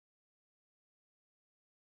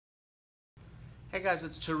Hey guys,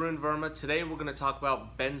 it's Tarun Verma. Today we're going to talk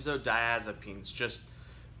about benzodiazepines. Just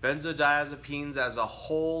benzodiazepines as a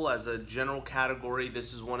whole, as a general category.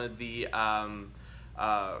 This is one of the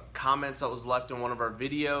comments that was left in one of our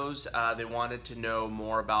videos. They wanted to know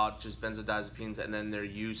more about just benzodiazepines and then their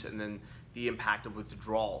use and then the impact of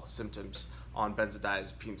withdrawal symptoms on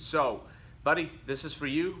benzodiazepines. So, buddy, this is for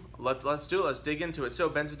you. Let's do it. Let's dig into it. So,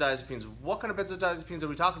 benzodiazepines. What kind of benzodiazepines are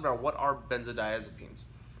we talking about? What are benzodiazepines?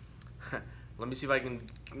 Let me see if I can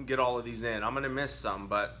get all of these in. I'm going to miss some,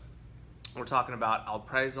 but we're talking about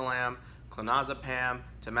alprazolam, clonazepam,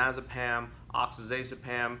 temazepam,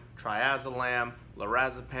 oxazepam, triazolam,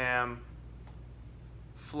 lorazepam,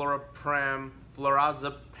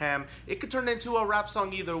 flurazepam. It could turn into a rap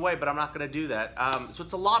song either way, but I'm not going to do that. So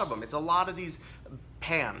it's a lot of them. It's a lot of these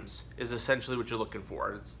PAMs is essentially what you're looking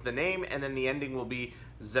for. It's the name, and then the ending will be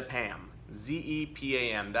zepam,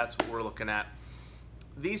 Z-E-P-A-M. That's what we're looking at.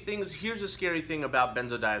 These things, here's the scary thing about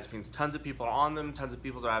benzodiazepines. Tons of people are on them. Tons of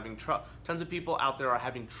people out there are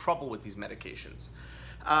having trouble with these medications.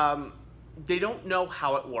 They don't know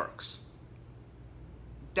how it works.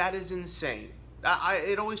 That is insane.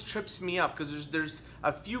 It always trips me up because there's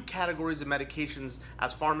a few categories of medications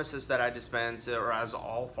as pharmacists that I dispense, or as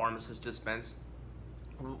all pharmacists dispense,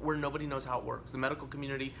 where nobody knows how it works. The medical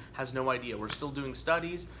community has no idea. We're still doing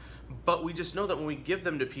studies, but we just know that when we give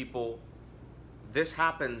them to people, this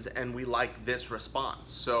happens and we like this response.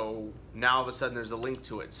 So now all of a sudden there's a link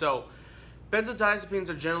to it. So benzodiazepines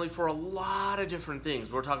are generally for a lot of different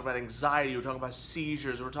things. We're talking about anxiety, we're talking about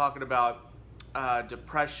seizures, we're talking about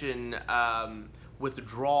depression,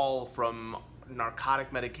 withdrawal from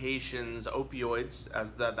narcotic medications, opioids,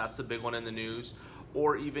 as that's the big one in the news,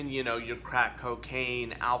 or even, you know, your crack,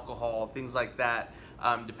 cocaine, alcohol, things like that,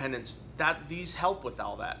 dependence. These help with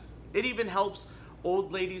all that. It even helps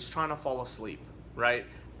old ladies trying to fall asleep. Right?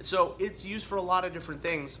 So it's used for a lot of different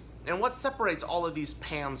things. And what separates all of these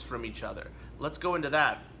PAMs from each other? Let's go into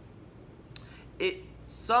that.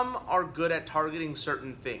 Some are good at targeting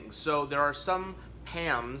certain things. So there are some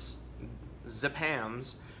PAMs,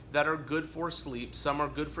 zepams, that are good for sleep. Some are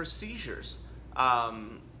good for seizures.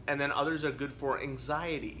 And then others are good for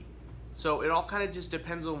anxiety. So it all kind of just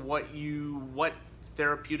depends on what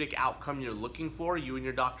therapeutic outcome you're looking for, you and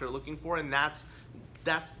your doctor are looking for, and that's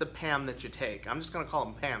the PAM that you take. I'm just going to call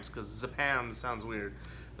them PAMs because zepam sounds weird.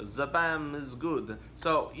 Zepam is good.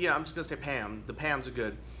 So, yeah, I'm just going to say PAM. The PAMs are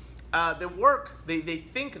good. They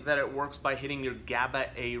think that it works by hitting your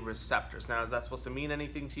GABA-A receptors. Now, is that supposed to mean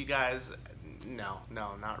anything to you guys? No,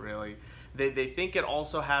 not really. They think it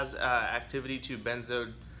also has activity to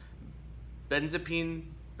benzodiazepine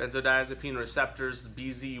receptors,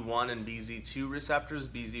 BZ1 and BZ2 receptors.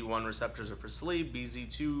 BZ1 receptors are for sleep.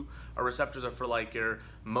 BZ2 receptors are for like your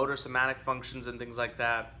motor somatic functions and things like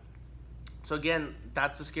that. So again,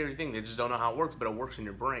 that's a scary thing. They just don't know how it works, but it works in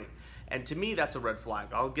your brain. And to me, that's a red flag.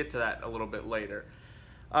 I'll get to that a little bit later.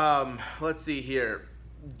 Let's see here.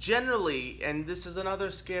 Generally, and this is another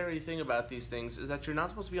scary thing about these things, is that you're not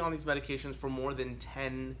supposed to be on these medications for more than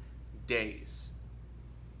 10 days.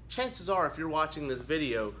 Chances are, if you're watching this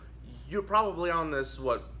video, you're probably on this,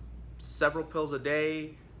 several pills a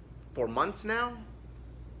day for months now?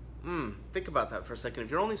 Think about that for a second.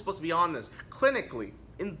 If you're only supposed to be on this clinically,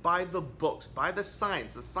 by the books, by the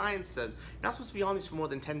science says you're not supposed to be on these for more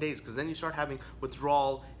than 10 days because then you start having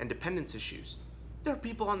withdrawal and dependence issues. There are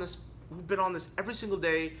people on this who've been on this every single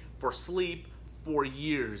day for sleep for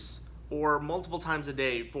years, or multiple times a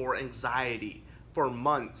day for anxiety, for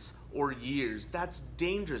months or years. That's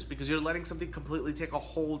dangerous because you're letting something completely take a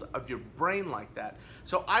hold of your brain like that.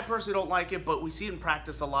 So I personally don't like it, but we see it in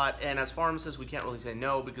practice a lot, and as pharmacists we can't really say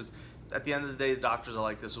no because at the end of the day the doctors are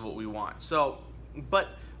like, this is what we want. So, but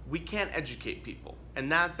we can't educate people,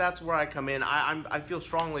 and that's where I come in. I feel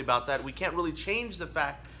strongly about that. We can't really change the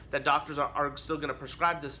fact that doctors are still going to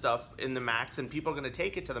prescribe this stuff in the max, and people are going to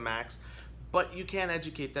take it to the max, but you can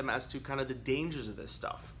educate them as to kind of the dangers of this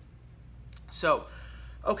stuff. So,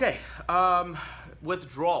 okay,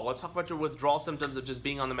 withdrawal. Let's talk about your withdrawal symptoms of just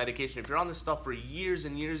being on the medication. If you're on this stuff for years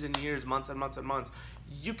and years and years, months and months and months,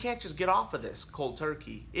 you can't just get off of this cold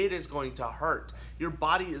turkey. It is going to hurt. Your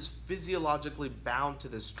body is physiologically bound to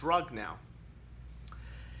this drug now.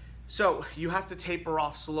 So you have to taper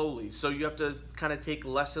off slowly. So you have to kind of take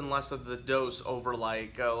less and less of the dose over,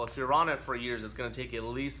 like, if you're on it for years, it's going to take you at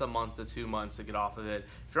least a month to 2 months to get off of it.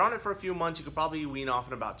 If you're on it for a few months, you could probably wean off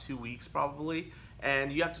in about 2 weeks probably.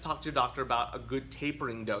 And you have to talk to your doctor about a good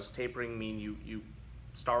tapering dose. Tapering means you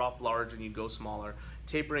start off large and you go smaller.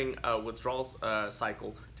 Tapering a withdrawal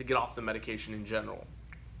cycle to get off the medication in general.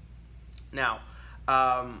 Now,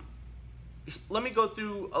 let me go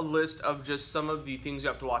through a list of just some of the things you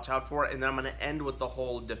have to watch out for, and then I'm going to end with the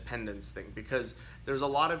whole dependence thing, because there's a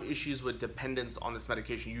lot of issues with dependence on this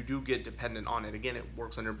medication. You do get dependent on it. Again, it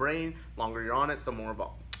works on your brain. The longer you're on it, the more of a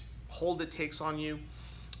hold it takes on you.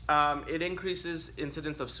 It increases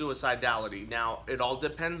incidence of suicidality. Now, it all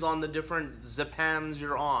depends on the different Zepams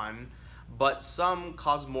you're on, but some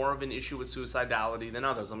cause more of an issue with suicidality than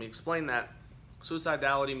others. Let me explain that.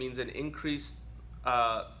 Suicidality means an increased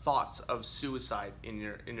thoughts of suicide in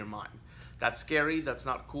your mind. That's scary, that's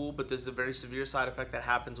not cool, but this is a very severe side effect that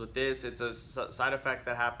happens with this. It's a side effect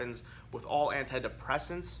that happens with all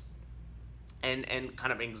antidepressants and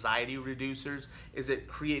kind of anxiety reducers, is it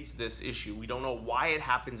creates this issue. We don't know why it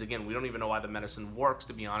happens. Again, we don't even know why the medicine works,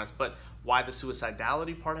 to be honest, but why the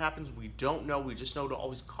suicidality part happens, we don't know. We just know to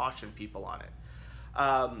always caution people on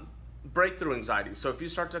it. Breakthrough anxiety. So if you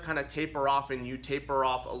start to kind of taper off and you taper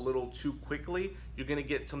off a little too quickly, you're going to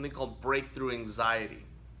get something called breakthrough anxiety,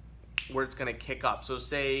 where it's going to kick up. So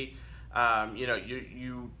say, you know,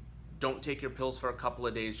 you don't take your pills for a couple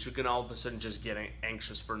of days, you're going to all of a sudden just get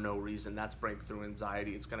anxious for no reason. That's breakthrough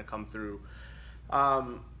anxiety. It's going to come through.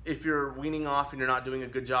 If you're weaning off and you're not doing a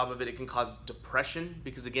good job of it, it can cause depression,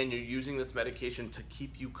 because again, you're using this medication to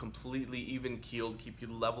keep you completely even-keeled, keep you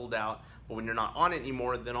leveled out. But when you're not on it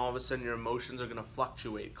anymore, then all of a sudden your emotions are going to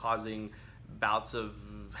fluctuate, causing bouts of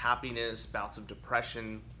happiness, bouts of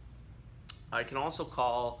depression. It can also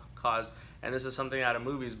cause, and this is something out of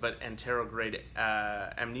movies, but anterograde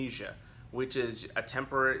amnesia, which is a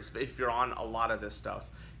temporary, if you're on a lot of this stuff,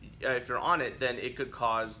 if you're on it, then it could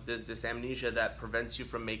cause this amnesia that prevents you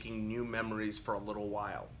from making new memories for a little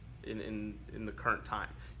while in the current time.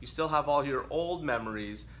 You still have all your old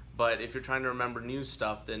memories, but if you're trying to remember new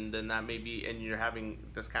stuff, then that may be, and you're having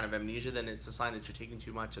this kind of amnesia, then it's a sign that you're taking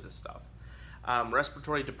too much of this stuff.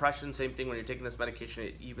 Respiratory depression, same thing. When you're taking this medication,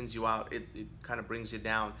 it evens you out. It kind of brings you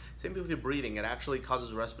down. Same thing with your breathing. It actually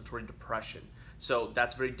causes respiratory depression. So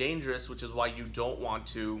that's very dangerous, which is why you don't want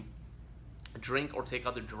to drink or take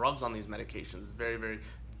other drugs on these medications. It's very, very,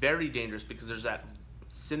 very dangerous, because there's that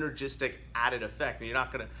synergistic added effect. And you're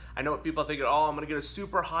not going to, I know what people think, oh, I'm going to get a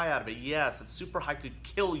super high out of it. Yes, that super high could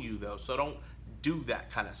kill you though. So don't do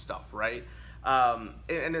that kind of stuff, right? And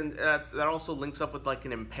then that also links up with like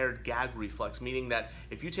an impaired gag reflex, meaning that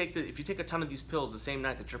if you take a ton of these pills the same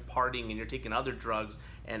night that you're partying and you're taking other drugs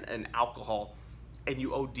and alcohol, and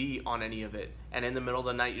you OD on any of it, and in the middle of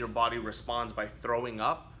the night your body responds by throwing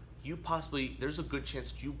up, there's a good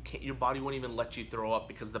chance that your body won't even let you throw up,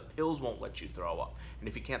 because the pills won't let you throw up. And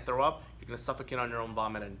if you can't throw up, you're gonna suffocate on your own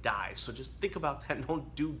vomit and die. So just think about that and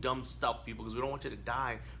don't do dumb stuff, people, because we don't want you to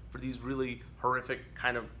die for these really horrific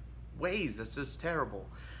kind of ways. That's just terrible.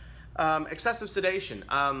 Excessive sedation.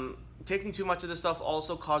 Taking too much of this stuff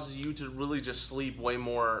also causes you to really just sleep way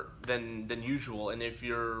more than usual. And if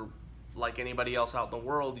you're like anybody else out in the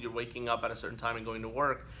world, you're waking up at a certain time and going to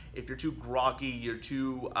work. If you're too groggy, you're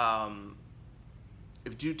too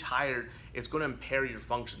tired, it's going to impair your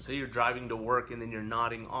function. Say you're driving to work and then you're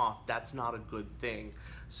nodding off. That's not a good thing.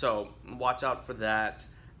 So watch out for that.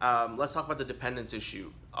 Let's talk about the dependence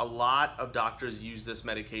issue. A lot of doctors use this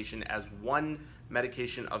medication as one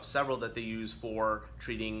medication of several that they use for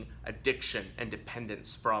treating addiction and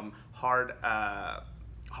dependence from hard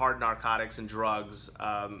narcotics and drugs,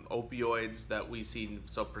 opioids that we see,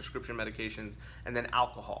 so prescription medications, and then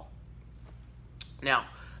alcohol. Now,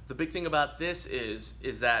 the big thing about this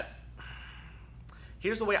is that,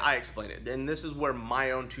 here's the way I explain it, and this is where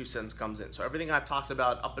my own 2 cents comes in. So everything I've talked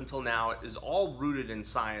about up until now is all rooted in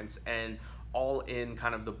science and all in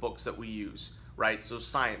kind of the books that we use, right? So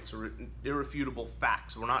science, irrefutable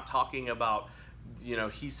facts. We're not talking about, you know,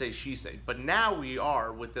 he say, she say. But now we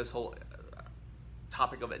are with this whole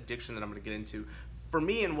topic of addiction that I'm going to get into. For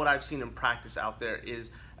me, and what I've seen in practice out there,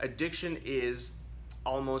 is addiction is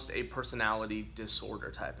almost a personality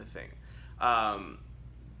disorder type of thing.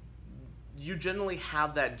 You generally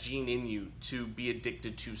have that gene in you to be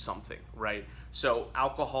addicted to something, right? So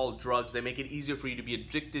alcohol, drugs, they make it easier for you to be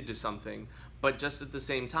addicted to something, but just at the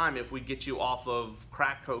same time, if we get you off of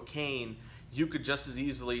crack cocaine, you could just as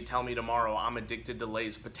easily tell me tomorrow, I'm addicted to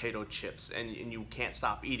Lay's potato chips, and you can't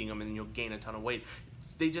stop eating them, and you'll gain a ton of weight.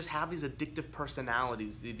 They just have these addictive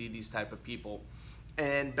personalities, these type of people.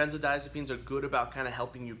 And benzodiazepines are good about kind of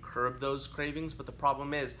helping you curb those cravings, but the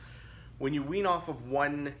problem is, when you wean off of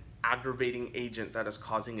one aggravating agent that is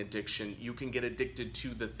causing addiction, you can get addicted to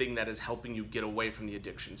the thing that is helping you get away from the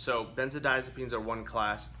addiction. So benzodiazepines are one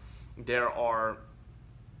class. There are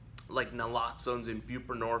like naloxones and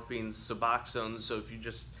buprenorphines, suboxones. So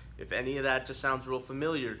If any of that just sounds real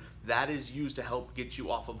familiar, that is used to help get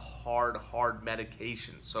you off of hard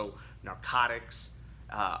medications. So narcotics,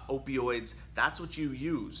 opioids, that's what you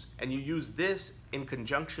use. And you use this in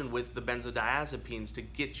conjunction with the benzodiazepines to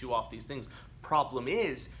get you off these things. Problem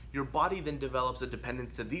is, your body then develops a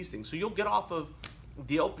dependence to these things. So you'll get off of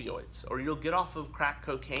the opioids, or you'll get off of crack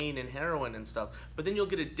cocaine and heroin and stuff, but then you'll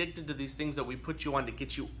get addicted to these things that we put you on to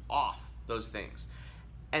get you off those things.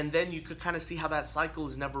 And then you could kind of see how that cycle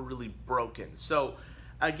is never really broken. So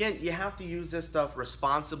again, you have to use this stuff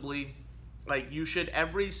responsibly. Like, you should,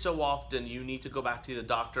 every so often, you need to go back to the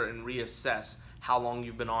doctor and reassess how long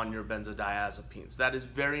you've been on your benzodiazepines. That is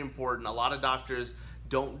very important. A lot of doctors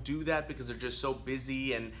don't do that because they're just so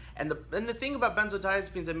busy. And the thing about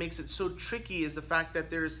benzodiazepines that makes it so tricky is the fact that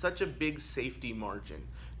there is such a big safety margin.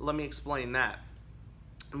 Let me explain that.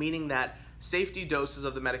 Meaning that safety doses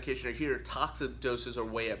of the medication are here, toxic doses are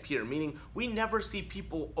way up here, meaning we never see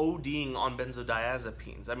people ODing on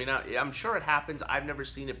benzodiazepines. I mean, I'm sure it happens. I've never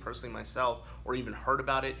seen it personally myself or even heard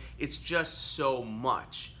about it. It's just so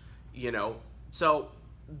much, you know? So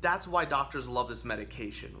that's why doctors love this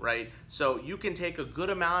medication, right? So you can take a good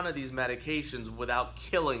amount of these medications without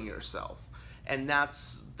killing yourself. And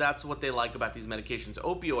that's what they like about these medications.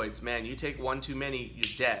 Opioids, man, you take one too many,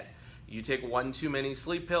 you're dead. You take one too many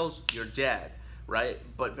sleep pills, you're dead, right?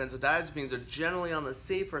 But benzodiazepines are generally on the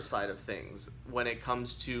safer side of things when it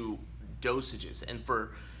comes to dosages. And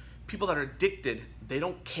for people that are addicted, they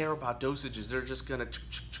don't care about dosages. They're just gonna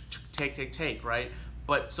take, right?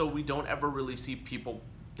 But so we don't ever really see people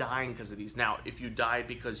dying because of these. Now, if you die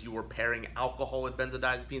because you were pairing alcohol with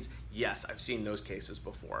benzodiazepines, yes, I've seen those cases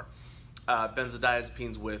before.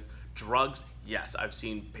 Benzodiazepines with drugs, yes, I've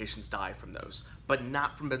seen patients die from those, but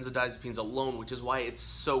not from benzodiazepines alone, which is why it's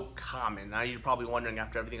so common. Now you're probably wondering,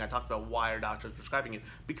 after everything I talked about, why are doctors prescribing it?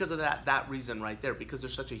 Because of that reason right there, because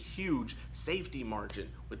there's such a huge safety margin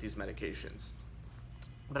with these medications.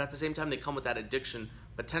 But at the same time, they come with that addiction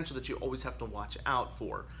potential that you always have to watch out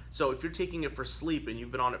for. So if you're taking it for sleep and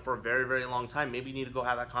you've been on it for a very, very long time, maybe you need to go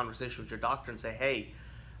have that conversation with your doctor and say, hey,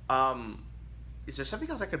 is there something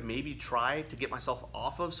else I could maybe try to get myself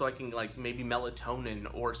off of, so I can, like, maybe melatonin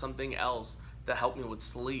or something else that help me with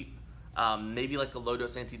sleep? Maybe like a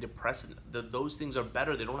low-dose antidepressant. Those things are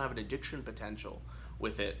better. They don't have an addiction potential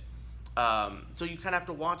with it. So you kind of have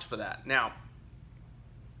to watch for that. Now,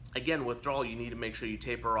 again, withdrawal, you need to make sure you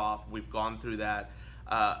taper off. We've gone through that.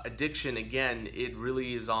 Addiction, again, it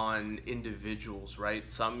really is on individuals, right?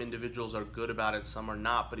 Some individuals are good about it, some are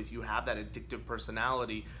not. But if you have that addictive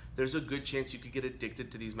personality, there's a good chance you could get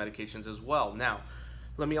addicted to these medications as well. Now,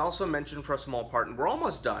 let me also mention for a small part, and we're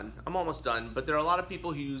almost done, I'm almost done, but there are a lot of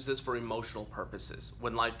people who use this for emotional purposes.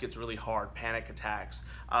 When life gets really hard, panic attacks.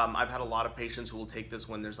 I've had a lot of patients who will take this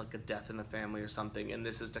when there's like a death in the family or something, and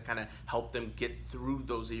this is to kind of help them get through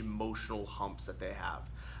those emotional humps that they have.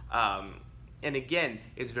 And again,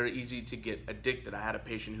 it's very easy to get addicted. I had a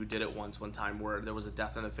patient who did it one time where there was a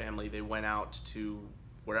death in the family. They went out to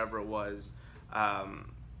wherever it was,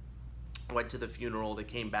 went to the funeral, they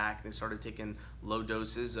came back, and they started taking low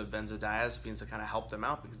doses of benzodiazepines to kind of help them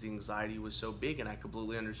out because the anxiety was so big, and I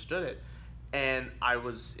completely understood it. And I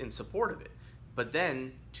was in support of it. But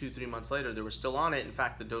then 2-3 months later, they were still on it. In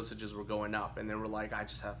fact, the dosages were going up, and they were like, I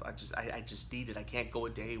just need it. I can't go a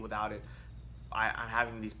day without it. I'm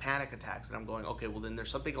having these panic attacks, and I'm going, okay, well then there's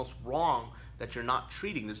something else wrong that you're not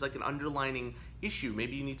treating. There's like an underlining issue.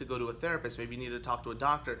 Maybe you need to go to a therapist. Maybe you need to talk to a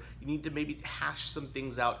doctor. You need to maybe hash some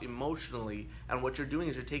things out emotionally. And what you're doing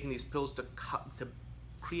is you're taking these pills to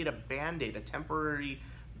create a Band-Aid, a temporary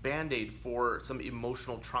Band-Aid for some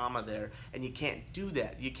emotional trauma there. And you can't do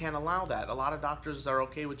that. You can't allow that. A lot of doctors are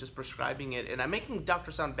okay with just prescribing it. And I'm making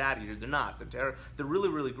doctors sound bad here. They're not. They're really,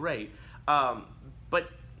 really great. But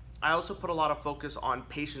I also put a lot of focus on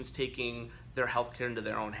patients taking their healthcare into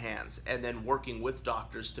their own hands and then working with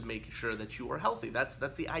doctors to make sure that you are healthy. That's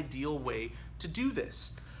the ideal way to do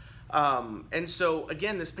this. And so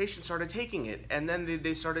again, this patient started taking it, and then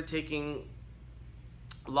they started taking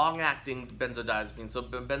long-acting benzodiazepines. So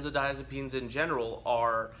benzodiazepines in general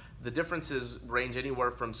the differences range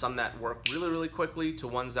anywhere from some that work really, really quickly to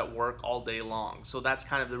ones that work all day long. So that's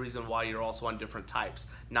kind of the reason why you're also on different types.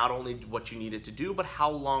 Not only what you need it to do, but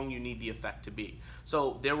how long you need the effect to be.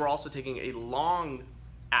 So they were also taking a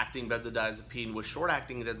long-acting benzodiazepine with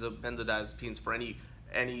short-acting benzodiazepines for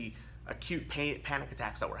any acute panic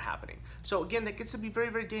attacks that were happening. So again, that gets to be very,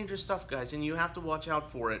 very dangerous stuff, guys, and you have to watch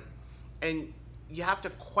out for it. And you have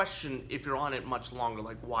to question if you're on it much longer,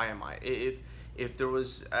 like, why am I? If there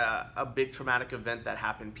was a big traumatic event that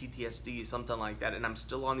happened, PTSD, something like that, and I'm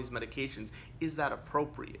still on these medications, is that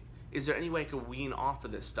appropriate? is there any way I could wean off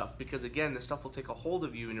of this stuff? Because again, this stuff will take a hold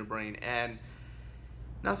of you in your brain, and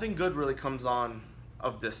nothing good really comes on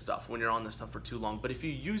of this stuff when you're on this stuff for too long. But if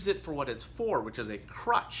you use it for what it's for, which is a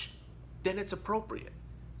crutch, then it's appropriate.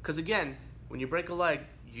 Because again, when you break a leg,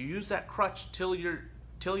 you use that crutch till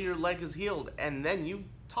your leg is healed, and then you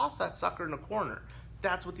toss that sucker in a corner.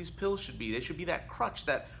 That's what these pills should be. They should be that crutch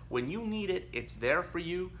that when you need it, it's there for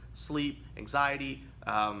you. Sleep, anxiety,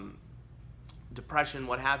 depression,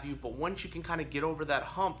 what have you. But once you can kind of get over that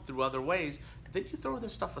hump through other ways, then you throw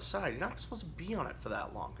this stuff aside. You're not supposed to be on it for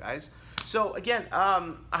that long, guys. So again,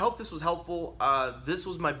 I hope this was helpful. This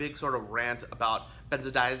was my big sort of rant about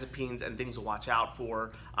benzodiazepines and things to watch out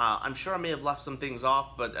for. I'm sure I may have left some things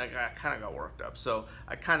off, but I kind of got worked up. So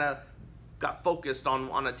I kind of got focused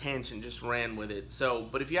on a tangent, just ran with it. So,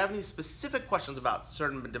 but if you have any specific questions about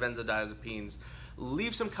certain benzodiazepines,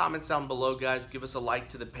 leave some comments down below, guys. Give us a like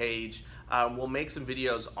to the page. We'll make some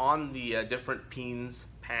videos on the different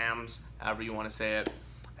PAMs, however you want to say it.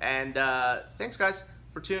 And thanks, guys,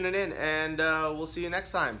 for tuning in, and we'll see you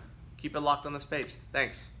next time. Keep it locked on this page.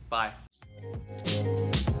 Thanks. Bye.